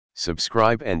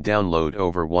Subscribe and download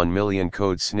over 1 million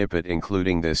code snippet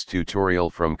including this tutorial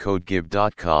from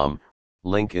codegive.com,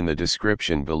 link in the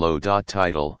description below.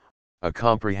 Title, a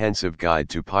comprehensive guide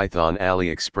to Python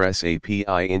AliExpress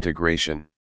API integration.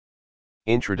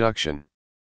 Introduction.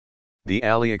 The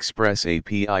AliExpress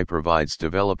API provides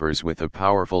developers with a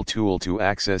powerful tool to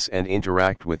access and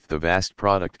interact with the vast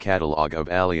product catalog of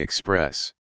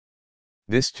AliExpress.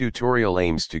 This tutorial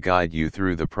aims to guide you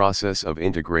through the process of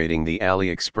integrating the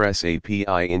AliExpress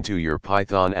API into your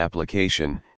Python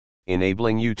application,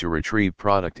 enabling you to retrieve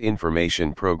product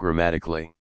information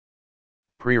programmatically.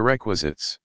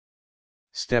 Prerequisites.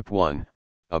 Step 1.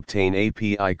 Obtain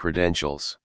API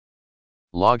credentials.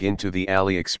 Log into the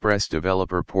AliExpress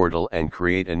developer portal and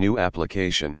create a new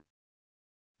application.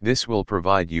 This will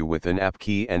provide you with an app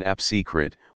key and app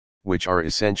secret, which are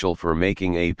essential for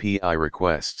making API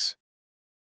requests.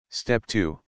 Step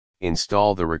 2.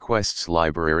 Install the requests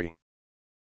library.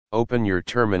 Open your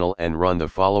terminal and run the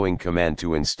following command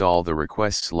to install the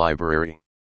requests library.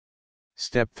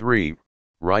 Step 3.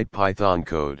 Write Python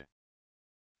code.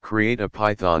 Create a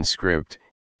Python script,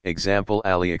 example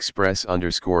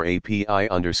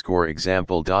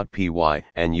AliExpress_API_example.py,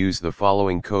 and use the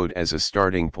following code as a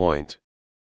starting point.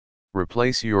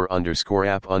 Replace your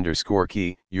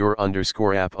 _app_key, your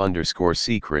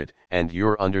 _app_secret, and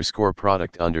your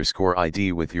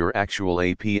 _product_ID with your actual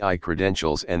API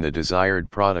credentials and the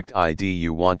desired product ID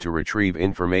you want to retrieve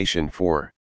information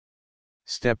for.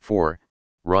 Step 4.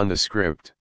 Run the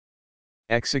script.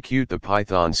 Execute the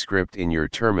Python script in your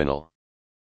terminal.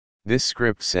 This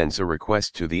script sends a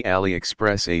request to the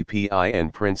AliExpress API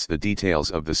and prints the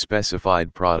details of the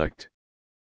specified product.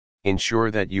 Ensure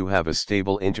that you have a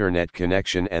stable internet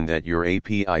connection and that your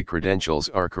API credentials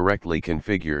are correctly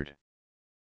configured.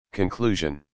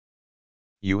 Conclusion.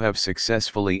 You have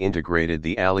successfully integrated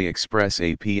the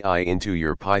AliExpress API into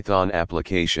your Python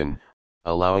application,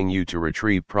 allowing you to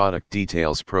retrieve product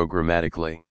details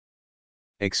programmatically.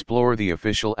 Explore the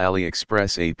official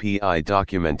AliExpress API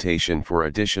documentation for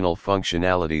additional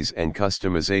functionalities and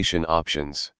customization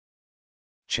options.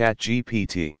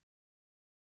 ChatGPT.